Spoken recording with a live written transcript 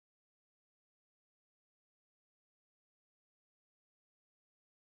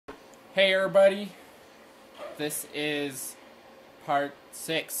Hey everybody, this is part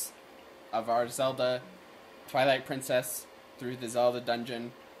 6 of our Zelda Twilight Princess through the Zelda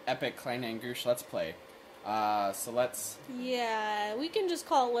Dungeon Epic Klein and Goosh Let's Play. So let's... Yeah, we can just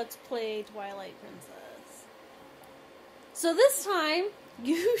call it Let's Play Twilight Princess. So this time,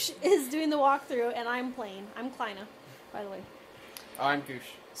 Goosh is doing the walkthrough and I'm playing. I'm Kleina, by the way. Oh, I'm Goosh.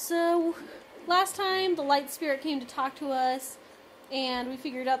 So, last time the light spirit came to talk to us and we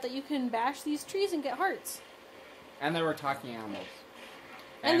figured out that you can bash these trees and get hearts. And there were talking animals.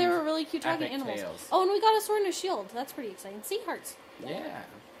 And there were really cute talking animals. Tails. Oh, and we got a sword and a shield. That's pretty exciting. See, hearts. Yeah.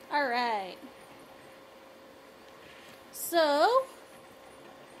 Alright. So,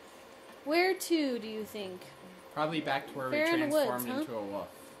 where to, do you think? Probably back to where Fair we in the transformed woods, huh? into a wolf.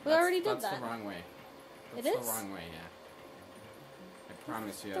 We already did That's that. the wrong way. It That's is? the wrong way, yeah. I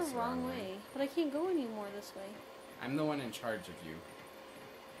promise you That's that's the wrong way. But I can't go anymore this way. I'm the one in charge of you.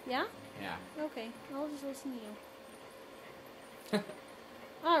 Yeah? Yeah. Okay, I'll just listen to you.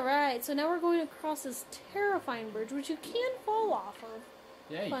 Alright, so now we're going across this terrifying bridge, which you can fall off of.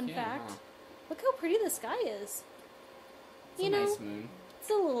 Yeah, you Fun can, fact. huh? Look how pretty the sky is. It's a nice moon. It's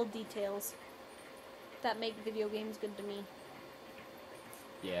the little details that make video games good to me.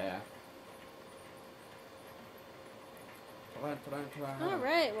 Yeah.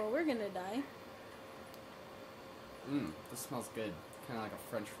 Alright, well, we're gonna die. This smells good. Kind of like a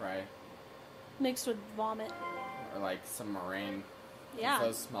French fry. Mixed with vomit. Or like some meringue. Yeah.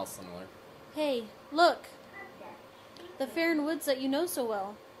 Those smell similar. Hey, look! The Fairn Woods that you know so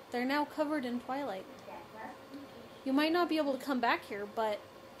well. They're now covered in twilight. You might not be able to come back here, but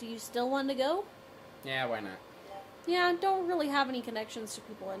do you still want to go? Yeah, why not? Yeah, don't really have any connections to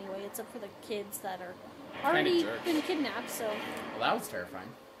people anyway, except for the kids that are Kinda already jerks. been kidnapped, so... Well, that was terrifying.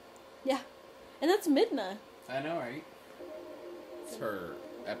 Yeah. And that's Midna. I know, right? It's her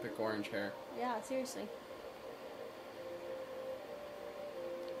epic orange hair. Yeah, seriously.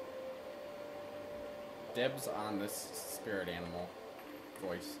 Dibs on this spirit animal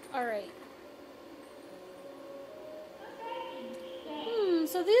voice. Alright.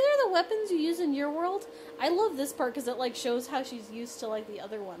 So these are the weapons you use in your world? I love this part because it, like, shows how she's used to, like, the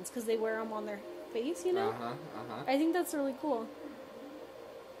other ones, because they wear them on their face, you know? Uh-huh. I think that's really cool.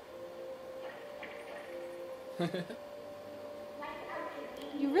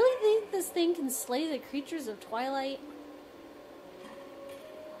 You really think this thing can slay the creatures of Twilight?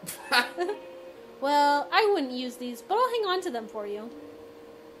 Well, I wouldn't use these, but I'll hang on to them for you.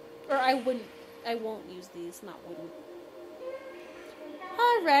 Or I won't use these, not wouldn't.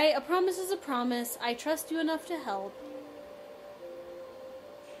 Alright, a promise is a promise. I trust you enough to help.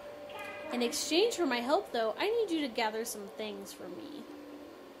 In exchange for my help, though, I need you to gather some things for me.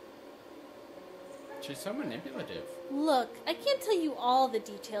 She's so manipulative. Look, I can't tell you all the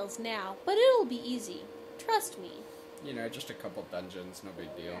details now, but it'll be easy. Trust me. You know, just a couple dungeons, no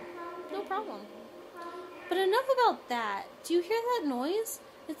big deal. No problem. But enough about that. Do you hear that noise?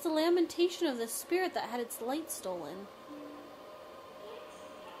 It's the lamentation of the spirit that had its light stolen.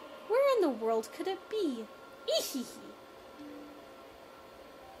 Where in the world could it be? Ehehe.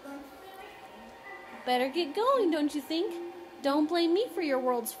 Better get going, don't you think? Don't blame me for your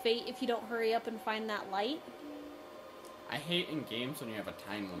world's fate if you don't hurry up and find that light. I hate in games when you have a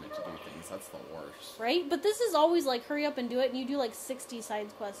time limit to do things. That's the worst. Right? But this is always like, hurry up and do it, and you do like 60 side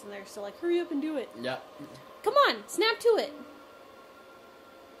quests and they're still like, hurry up and do it. Yep. Come on, snap to it.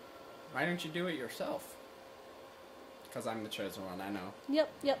 Why don't you do it yourself? Because I'm the chosen one, I know.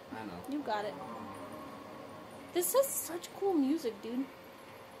 Yep. I know. You got it. This has such cool music, dude.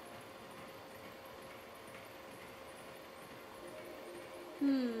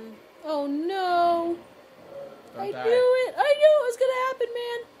 Oh no. Don't I die. knew it. I knew it was gonna happen,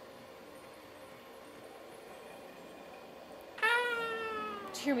 man.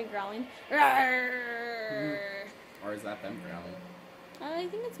 Did you hear me growling? Rawr. Or is that them growling? I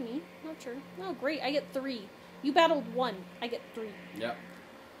think it's me. Not sure. Oh, great. I get 3. You battled 1. I get 3. Yep.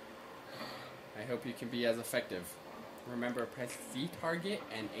 I hope you can be as effective. Remember, press Z target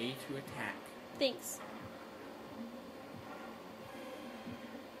and A to attack. Thanks.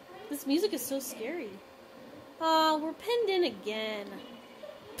 This music is so scary. We're pinned in again.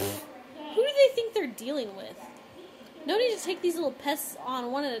 Who do they think they're dealing with? No need to take these little pests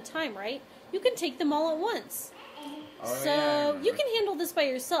on one at a time, right? You can take them all at once. Oh, So, yeah, you can handle this by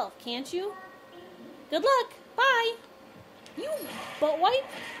yourself, can't you? Good luck. Bye. You butt wipe?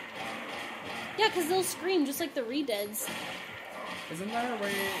 Yeah, because they'll scream just like the re-deads. Isn't there a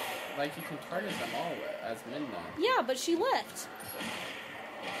way, like, you can target them all as Midna? Yeah, but she left.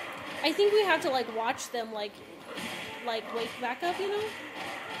 I think we have to, like, watch them, like wake back up, you know?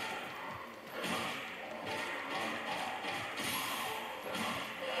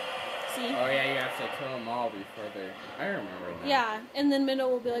 see. Oh yeah, you have to kill them all before they're... I remember that. Yeah, and then Minnow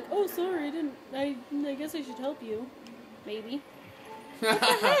will be like, "Oh, sorry, I guess I should help you." Maybe. What the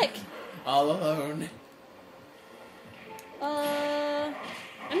heck? All alone. I'm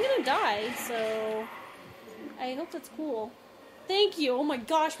gonna die, so I hope that's cool. Thank you. Oh my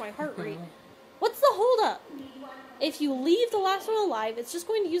gosh, my heart rate. What's the holdup? If you leave the last one alive, it's just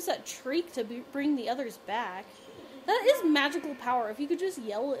going to use that shriek to bring the others back. That is magical power. If you could just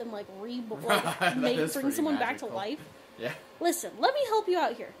yell and like bring someone back to life. Yeah. Listen, let me help you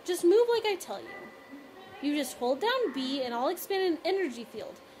out here. Just move like I tell you. You just hold down B and I'll expand an energy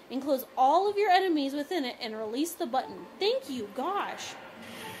field. Enclose all of your enemies within it and release the button. Thank you, gosh.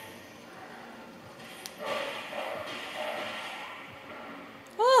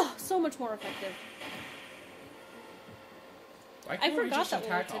 Oh, so much more effective. Why can't we forgot just that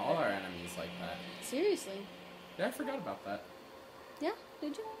attack little all tidbit. our enemies like that? Seriously. Yeah, I forgot about that. Yeah,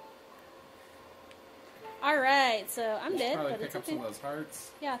 did you? Alright, so I'm dead, Probably but pick it's up okay. some of those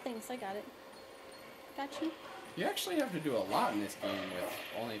hearts. Yeah, thanks, I got it. Got you. You actually have to do a lot in this game with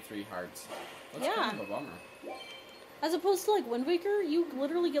only 3 hearts. That's Yeah. kind of a bummer. As opposed to like Wind Waker, you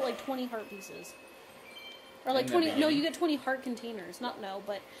literally get like 20 heart pieces. Or like In the 20, no, beginning? you get 20 heart containers.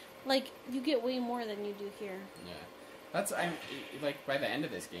 But like you get way more than you do here. Yeah. That's, like, by the end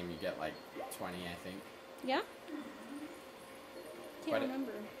of this game, you get like 20, I think. Yeah? Can't But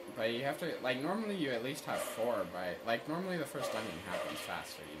remember. But you have to, like, normally you at least have 4 by, like, normally the first dungeon happens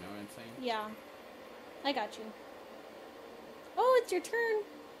faster, you know what I'm saying? Yeah. I got you. Oh, it's your turn.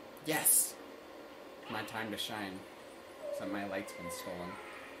 Yes! My time to shine. Except my light's been stolen.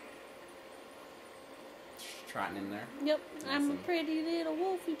 Just trotting in there. Yep, Nice I'm a and- pretty little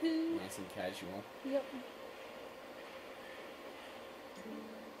wolfy poo. Nice and casual. Yep.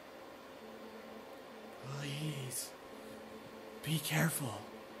 Please, be careful.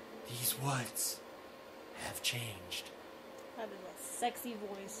 These woods have changed. That is a sexy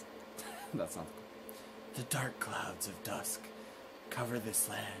voice. That's not The dark clouds of dusk cover this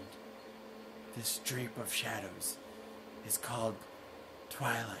land. This drape of shadows is called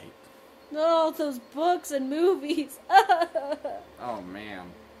Twilight. Oh, those books and movies. Oh,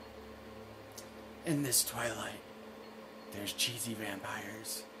 man. In this twilight, there's cheesy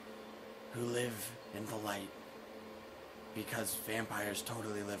vampires who live in the light. Because vampires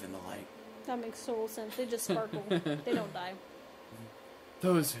totally live in the light. That makes total sense. They just sparkle. They don't die.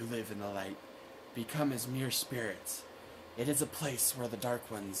 Those who live in the light become as mere spirits. It is a place where the dark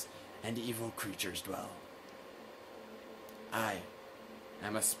ones and evil creatures dwell. I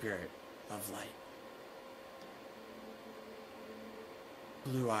am a spirit of light.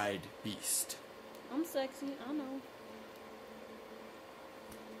 Blue-eyed beast. I'm sexy. I know.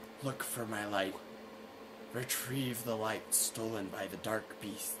 Look for my light. Retrieve the light stolen by the dark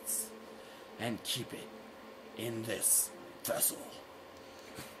beasts. And keep it in this vessel.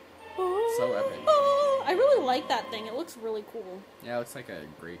 So epic. Oh, I really like that thing. It looks really cool. Yeah, it looks like a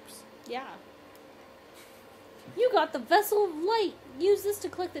grapes. Yeah. You got the Vessel of Light. Use this to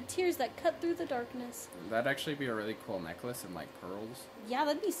collect the tears that cut through the darkness. That'd actually be a really cool necklace and, like, pearls. Yeah,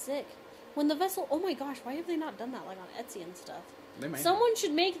 that'd be sick. When the vessel... Oh my gosh, why have they not done that, like, on Etsy and stuff? They might. Someone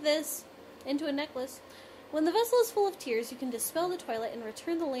should make this into a necklace. When the vessel is full of tears, you can dispel the twilight and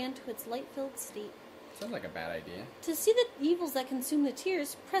return the land to its light-filled state. Sounds like a bad idea. To see the evils that consume the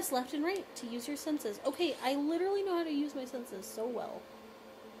tears, press left and right to use your senses. Okay, I literally know how to use my senses so well.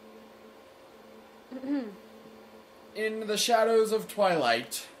 In the shadows of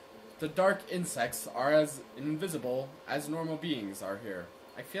twilight, the dark insects are as invisible as normal beings are here.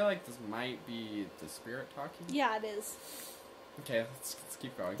 I feel like this might be the spirit talking. Yeah, it is. Okay, let's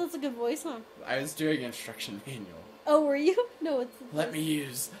keep going. That's a good voice, huh? I was doing instruction manual. Oh, were you? No, it's... Let me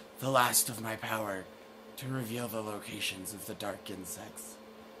use the last of my power to reveal the locations of the dark insects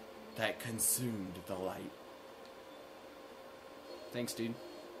that consumed the light. Thanks, dude.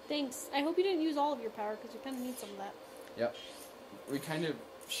 Thanks. I hope you didn't use all of your power, because you kind of need some of that. Yep. We kind of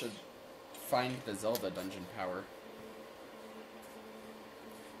should find the Zelda dungeon power.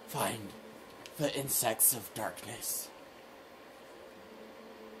 Find the insects of darkness.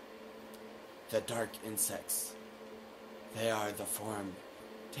 The dark insects. They are the form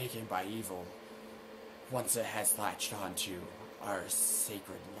taken by evil once it has latched onto our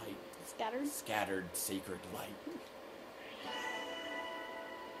sacred light. Scattered? Scattered sacred light.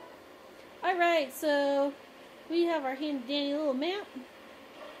 Alright, so... we have our handy-dandy little map.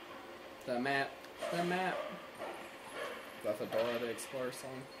 The map. The map. Is that the Dora the Explorer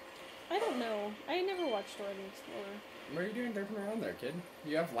song? I don't know. I never watched Dora the Explorer. What are you doing derping around there, kid?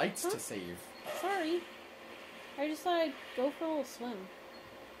 You have lights Huh? to save. Sorry. I just thought I'd go for a little swim.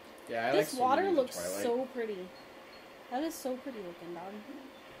 Yeah, I This like water swimming in the looks Twilight. so pretty. That is so pretty looking, dog.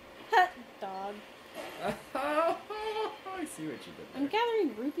 Ha! Dog. I see what you did there. I'm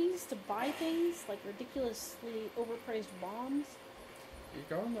gathering rupees to buy things like ridiculously overpriced bombs.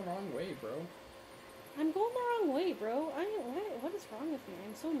 You're going the wrong way, bro. I'm going the wrong way, bro. What is wrong with me?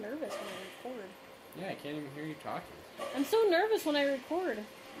 I'm so nervous when I record. Yeah, I can't even hear you talking. I'm so nervous when I record.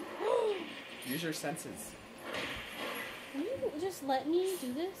 Use your senses. Will you just let me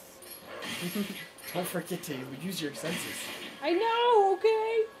do this? Don't forget to use your senses. I know,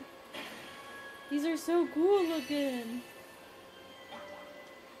 okay? These are so cool looking.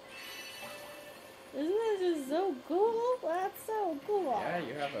 Isn't that just so cool? That's so cool. Yeah,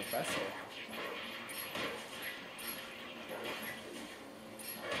 you have a vessel.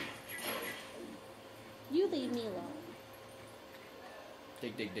 You leave me alone.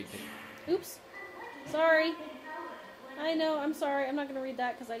 Dig, dig, dig, dig. Oops. Sorry. I know, I'm sorry. I'm not going to read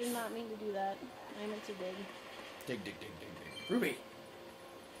that because I did not mean to do that. I meant to dig. Dig, dig, dig, dig, dig. Ruby!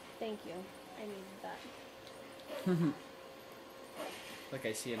 Thank you. I needed that. Look,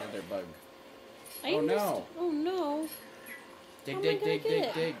 I see another bug. I Oh, no. underst- Oh no. Dig, How am I dig, gonna dig, get dig,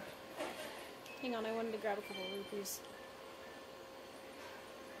 it? dig. Hang on, I wanted to grab a couple of rupees.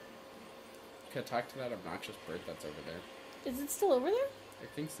 Could talk to that obnoxious bird that's over there. Is it still over there? I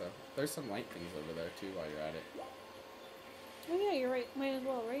think so. There's some light things over there too while you're at it. Oh yeah, you're right. Might as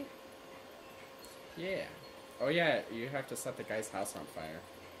well, right? Yeah. Oh yeah, you have to set the guy's house on fire.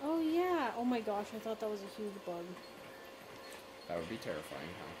 Oh yeah. Oh my gosh, I thought that was a huge bug. That would be terrifying,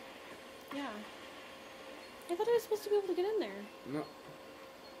 huh? Yeah. I thought I was supposed to be able to get in there. No.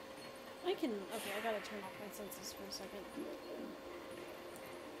 I can... Okay, I gotta turn off my senses for a second.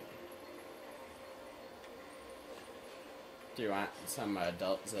 Do you want some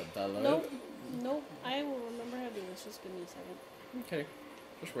Zelda? Nope. Nope. I will remember how to do this. Just give me a second. Okay.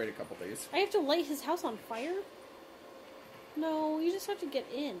 Just wait a couple days. I have to light his house on fire? No, you just have to get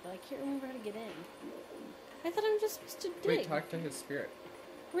in, but I can't remember how to get in. I thought I was just supposed to dig. Wait, talk to his spirit.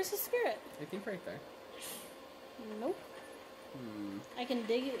 Where's his spirit? I think right there. Nope. I can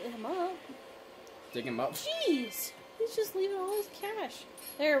dig him up. Dig him up. Jeez! He's just leaving all his cash.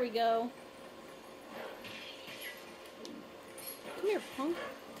 There we go. Come here, punk.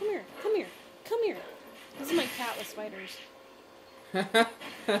 Come here. Come here. Come here. This is my cat with spiders.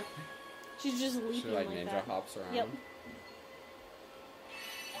 She's just leaping She like ninja that. hops around. Yep.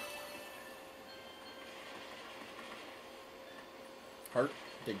 Heart.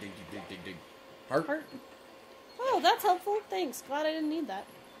 Dig, dig, dig, dig, dig, dig. Heart. Heart. Oh, that's helpful. Thanks. Glad I didn't need that.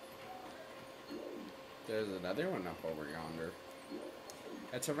 There's another one up over yonder.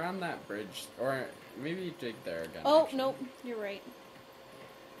 It's around that bridge. Or maybe dig there again. Oh, actually. nope. You're right.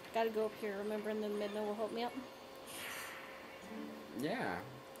 Gotta go up here. Remember, and then Midna will help me up. Yeah.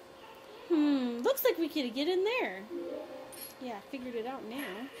 Looks like we could get in there. Yeah, I figured it out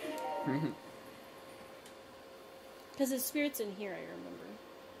now. Because his spirit's in here, I remember.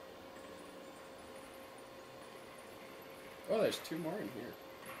 Oh, there's two more in here.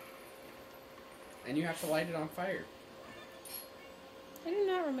 And you have to light it on fire. I do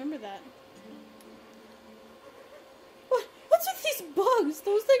not remember that. What's with these bugs?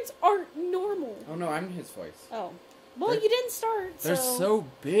 Those things aren't normal. Oh no, I'm his voice. Oh. Well, you didn't start, so... They're so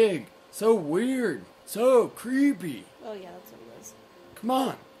big, so weird, so creepy. Oh, yeah, that's what it was. Come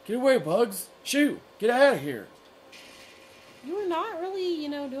on, get away, bugs. Shoo, get out of here. You were not really,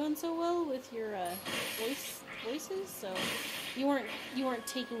 doing so well with your voices, so you weren't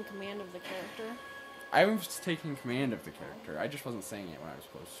taking command of the character. I was taking command of the character. I just wasn't saying it when I was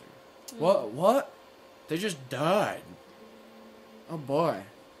supposed to. What? They just died. Oh boy.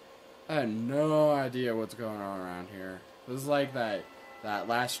 I had no idea what's going on around here. It was like that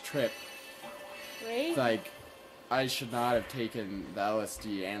last trip. Right? Like, I should not have taken the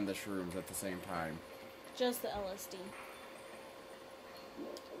LSD and the shrooms at the same time. Just the LSD.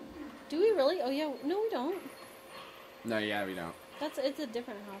 Do we really? Oh, yeah. No, we don't. No, yeah, we don't. It's a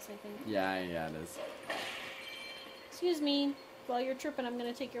different house, I think. Yeah, it is. Excuse me. While you're tripping, I'm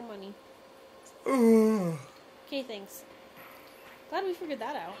gonna take your money. Okay, thanks. Glad we figured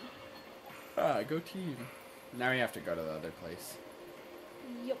that out. Ah, go team. Now we have to go to the other place.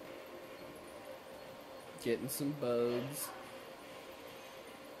 Yup. Getting some bugs.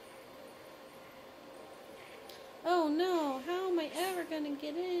 Oh no, how am I ever gonna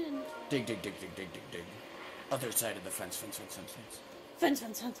get in? Dig, dig, dig, dig, dig, dig, dig. Other side of the fence, fence, fence, fence, fence. Fence,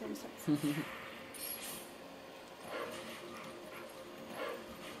 fence, fence, fence, fence.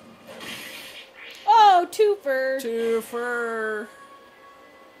 Oh, twofer! Twofer!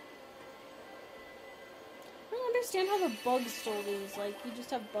 I don't understand understand how the bugs stole these. Like, you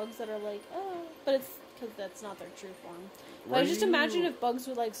just have bugs that are like, oh, but it's because that's not their true form. But I just imagine if bugs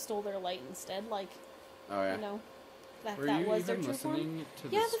would like stole their light instead, like, Oh yeah. you know, that Were that you was their even true form. listening to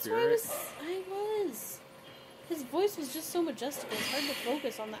the Yeah, that's why spirit? I was. His voice was just so majestic. It was hard to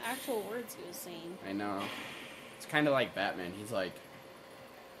focus on the actual words he was saying. I know. It's kind of like Batman. He's like,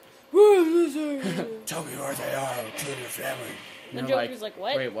 Tell me where they are. I'll kill your family. The you're Joker's like,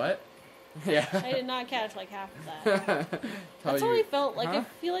 what? Wait, what? Yeah. I did not catch like half of that. That's how I felt. Like, Huh? I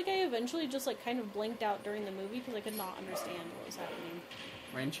feel like I eventually just like kind of blinked out during the movie because I could not understand what was happening.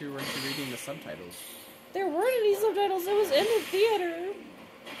 Weren't you reading the subtitles? There weren't any subtitles. It was in the theater.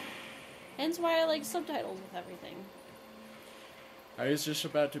 Hence why I like subtitles with everything. I was just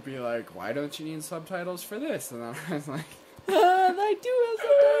about to be like, why don't you need subtitles for this? And then I was like, I do have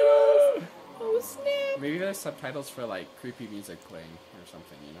subtitles. Oh snap! maybe there's subtitles for like creepy music playing or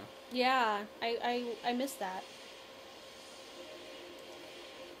something, you know? Yeah, I missed that.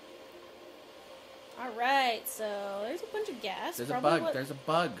 All right, so there's a bunch of gas. There's a Probably bug. what- There's a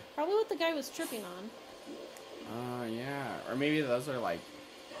bug. Probably what the guy was tripping on. Oh, yeah. Or maybe those are like...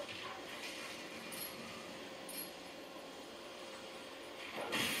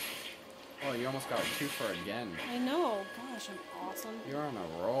 Oh, you almost got 2 for again. I know. Gosh, I'm awesome. You're on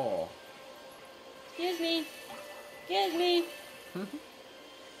a roll. Excuse me. Excuse me.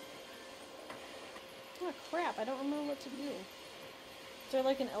 Oh crap! I don't remember what to do. Is there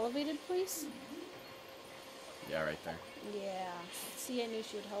like an elevated place? Yeah, right there. Yeah. See, I knew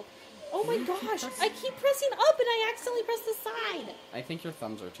she would help. Oh my gosh! I keep pressing up and I accidentally press the side. I think your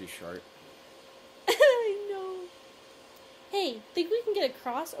thumbs are too short. I know. Hey, think we can get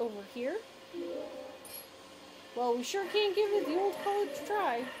across over here? Well, we sure can't give it the old college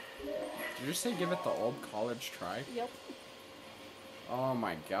try. Did you just say give it the old college try? Yep. Oh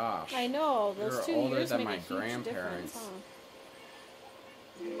my gosh. I know. Those You're 2 older years than make my a huge grandparents. difference,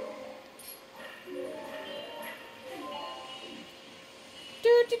 huh?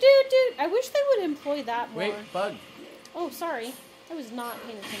 Dude. I wish they would employ that more. Wait, bug. Oh, sorry. I was not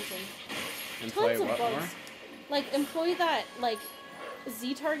paying attention. Employ Tons of what bugs. more? Like, employ that, like,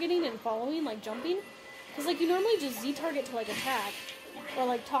 Z-targeting and following, like, jumping. Because, like, you normally just Z-target to, like, attack. Or,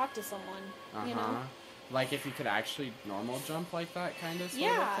 like, talk to someone, you know? Like if you could actually normal jump like that kind of sort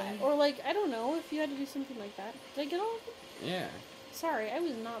Yeah, of thing? or, like, I don't know, if you had to do something like that. Did I get all of it? Yeah. Sorry, I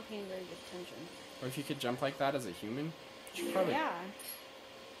was not paying very good attention. Or if you could jump like that as a human? You should probably... Yeah.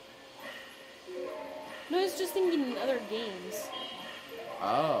 No, I was just thinking in other games.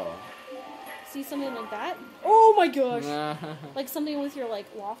 Oh. See something like that? Oh my gosh! yeah. Like something with your, like,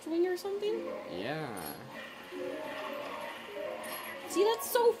 loft wing or something? See, that's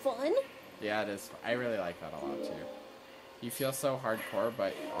so fun! Yeah, it is. I really like that a lot too. You feel so hardcore,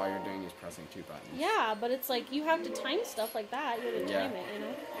 but all you're doing is pressing 2 buttons. Yeah, but it's like, you have to time stuff like that. You have to Yeah. time it, you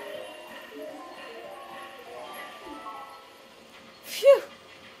know? Phew!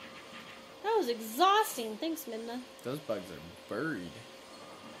 That was exhausting. Thanks, Midna. Those bugs are buried.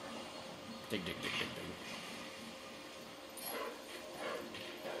 Dig, dig, dig,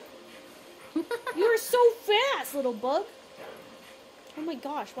 dig, dig. You are so fast, little bug! Oh my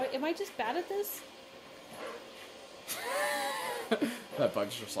gosh, why am I just bad at this? That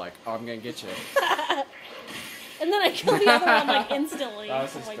bug's just like, oh, I'm gonna get you. And then I kill the other one, like, instantly. That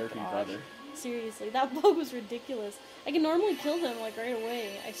was Oh his my derpy gosh. brother. Seriously, that bug was ridiculous. I can normally kill them, like, right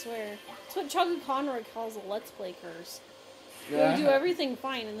away, I swear. It's what Chugga Conroy calls a Let's Play curse. Where you do everything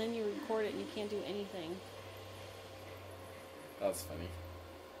fine, and then you record it and you can't do anything. That's funny.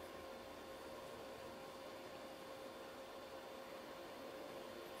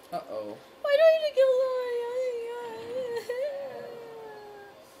 Uh-oh. Why do I need to kill somebody?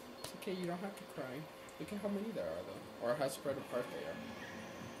 It's okay, you don't have to cry. Look at how many there are, though. Or how spread apart they are.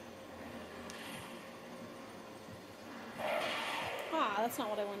 Ah, that's not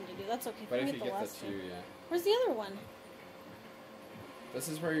what I wanted to do. That's okay. But Can if we you get the get the last 2, one? yeah. Where's the other one? This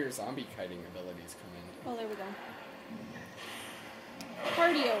is where your zombie kiting abilities come in. Oh, there we go.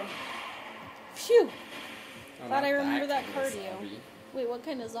 Cardio. Phew. Oh, Glad not I remember that kind of cardio. zombie. Wait, what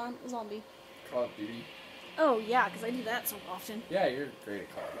kind of zombie? Call of Duty. Oh, yeah, because I do that so often. Yeah, you're great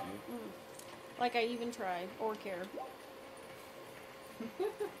at Call of Duty. Like I even try or care.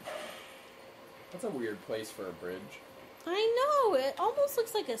 That's a weird place for a bridge. I know! It almost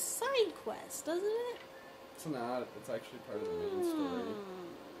looks like a side quest, doesn't it? It's not. It's actually part of the main story.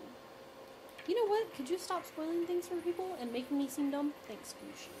 You know what? Could you stop spoiling things for people and making me seem dumb? Thanks,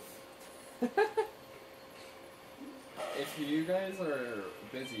 Goosh. If you guys are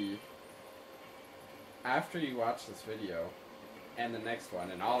busy, after you watch this video, and the next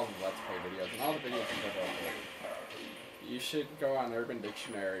one, and all of the Let's Play videos, and all the videos you go over, You should go on Urban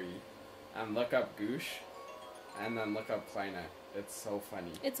Dictionary and look up Goosh, and then look up Planet. It's so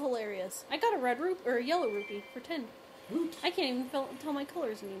funny. It's hilarious. I got a red rupee or a yellow rupee for 10. Woot. I can't even tell my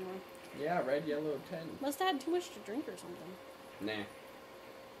colors anymore. Yeah, red, yellow, 10. Must have had too much to drink or something. Nah.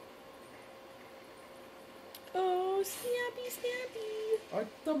 Oh, snappy, snappy. What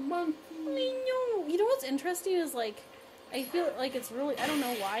the monkey? I know. You know what's interesting is, like, I feel like it's really, I don't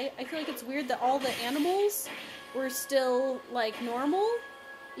know why, I feel like it's weird that all the animals were still, like, normal,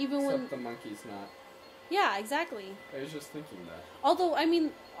 even Except when... the monkey's not. Yeah, exactly. I was just thinking that. Although, I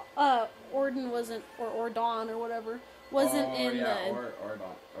mean, Orden wasn't, or Ordon, or whatever, wasn't in the...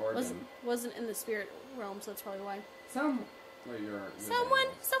 Ordon. Wasn't in the spirit realm, so that's probably why. Someone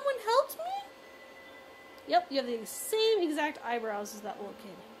helped me? Yep, you have the same exact eyebrows as that little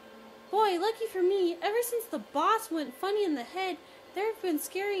kid. Boy, lucky for me, ever since the boss went funny in the head, there have been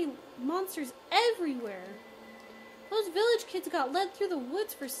scary monsters everywhere. Those village kids got led through the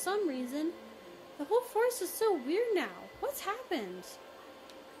woods for some reason. The whole forest is so weird now. What's happened?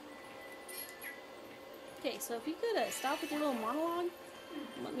 Okay, so if you could stop with your little monologue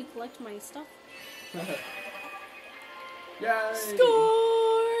and let me collect my stuff. Yay!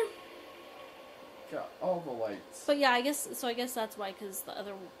 Score! Got all the lights. But yeah, I guess that's why, because the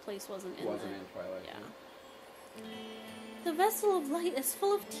other place wasn't in in Twilight. Yeah. The vessel of light is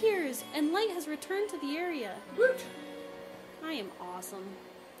full of tears, and light has returned to the area. Woot! I am awesome.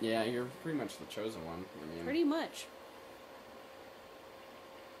 Yeah, you're pretty much the chosen one. I mean, Pretty much.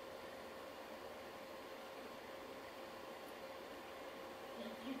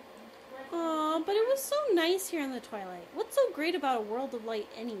 Aw, but it was so nice here in the Twilight. What's so great about a world of light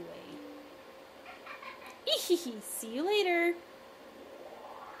anyway? See you later.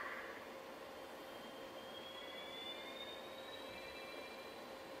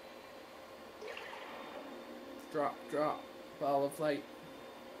 drop, ball of light.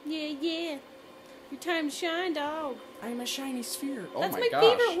 Yeah. Your time to shine, dog. I'm a shiny sphere. Oh That's my my gosh.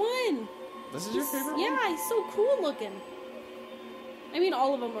 favorite one. This is your favorite one? Yeah, he's so cool looking. I mean,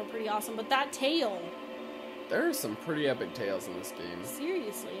 all of them are pretty awesome, but that tail. There are some pretty epic tales in this game.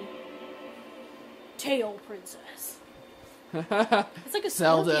 Seriously. Tail princess. It's It's like a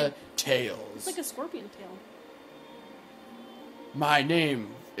Zelda scorpion. Tales. It's like a scorpion tail. My name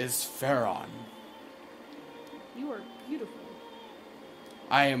is Pharaon. You are beautiful.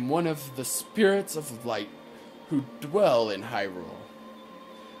 I am one of the spirits of light who dwell in Hyrule.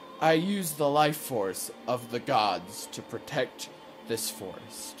 I use the life force of the gods to protect this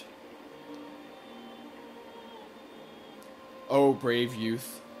forest. O brave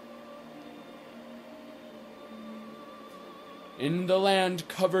youth, in the land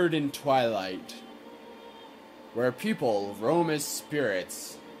covered in twilight, where people roam as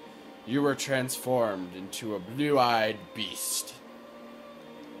spirits, you were transformed into a blue-eyed beast.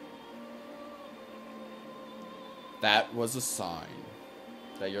 That was a sign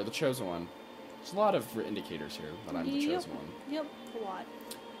that you're the chosen one. There's a lot of indicators here that I'm the chosen one. Yep, a lot.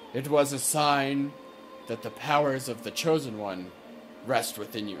 It was a sign that the powers of the chosen one rest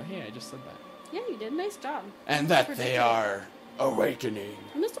within you. Hey, I just said that. Yeah, you did. Nice job. And that they Predicted. are awakening.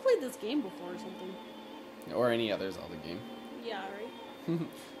 I must have played this game before or something. Or any other Zelda game. Yeah, right?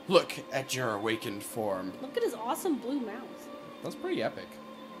 Look at your awakened form. Look at his awesome blue mouth. That's pretty epic.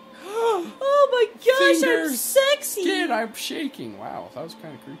 Oh my gosh, I'm Fingers. sexy! Kid, I'm shaking. Wow, that was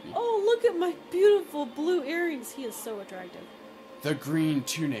kind of creepy. Oh, look at my beautiful blue earrings. He is so attractive. The green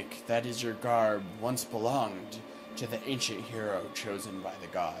tunic that is your garb once belonged to the ancient hero chosen by the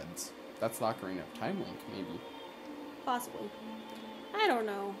gods. That's Ocarina of Time Link, maybe. Possibly. I don't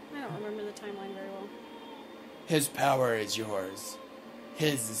know. I don't remember the timeline very well. His power is yours.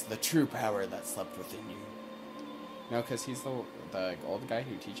 His is the true power that slept within you. No, because he's the old guy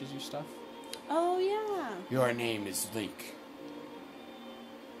who teaches you stuff. Oh, yeah. Your name is Link.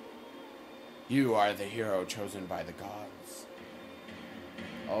 You are the hero chosen by the gods.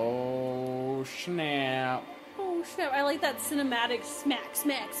 Oh, snap. Oh, snap. I like that cinematic smack,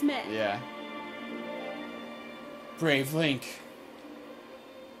 smack, smack. Yeah. Brave Link,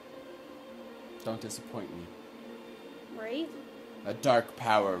 Don't disappoint me. Right? a dark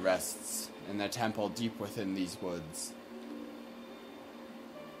power rests in the temple deep within these woods.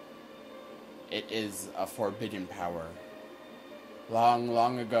 It is a forbidden power. Long,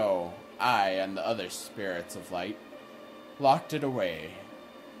 long ago, I and the other spirits of light locked it away.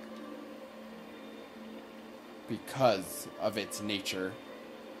 Because of its nature,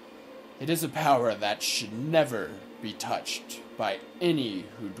 it is a power that should never be touched by any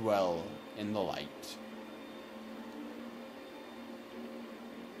who dwell in the light.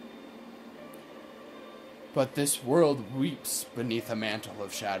 But this world weeps beneath a mantle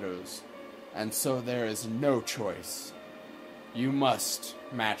of shadows, and so there is no choice. You must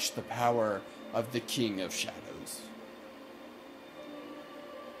match the power of the King of Shadows.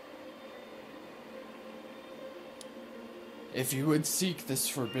 If you would seek this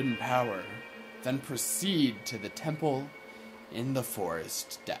forbidden power, then proceed to the temple in the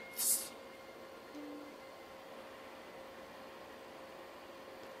forest depths.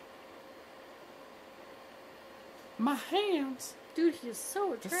 My hands. Dude, he is so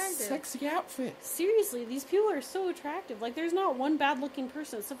The attractive. sexy outfit. Seriously, these people are so attractive. Like, there's not one bad-looking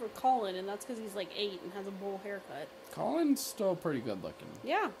person except for Colin, and that's because he's like 8 and has a bowl haircut. Colin's still pretty good looking.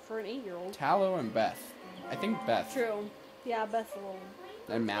 Yeah, for an 8-year-old. Tallow and Beth. I think Beth. True. Yeah, Beth will.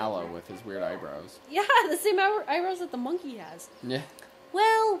 And Mallow with his weird eyebrows. Yeah, the same eyebrows that the monkey has. Yeah.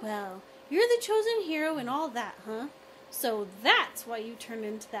 Well, well, you're the chosen hero and all that, huh? So that's why you turned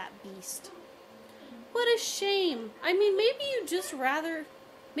into that beast. What a shame. I mean, maybe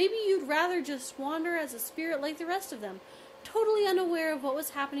you'd rather just wander as a spirit like the rest of them, totally unaware of what was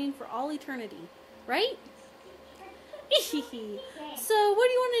happening for all eternity, right? So, what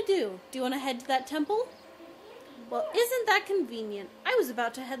do you want to do? Do you want to head to that temple? Well, isn't that convenient? I was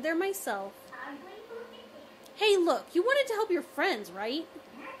about to head there myself. Hey, look, you wanted to help your friends, right?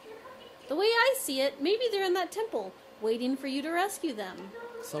 The way I see it, maybe they're in that temple, waiting for you to rescue them.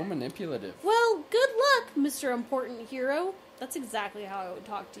 So manipulative. Well, good luck, Mr. Important Hero. That's exactly how I would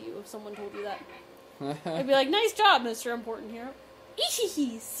talk to you if someone told you that. I'd be like, nice job, Mr. Important Hero.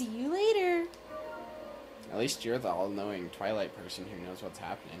 Ehehe, see you later. At least you're the all-knowing Twilight person who knows what's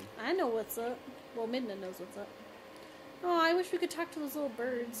happening. I know what's up. Well, Midna knows what's up. Oh, I wish we could talk to those little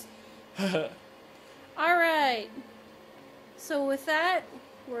birds. Alright. So with that,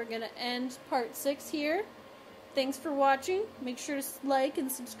 we're going to end part 6 here. Thanks for watching. Make sure to like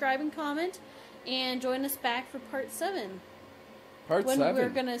and subscribe and comment. And join us back for part 7. Part 7? When we're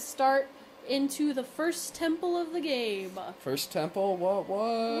going to start into the first temple of the game. First temple? What?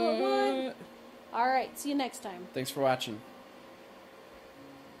 What? Alright, see you next time. Thanks for watching.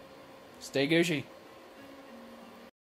 Stay Gucci.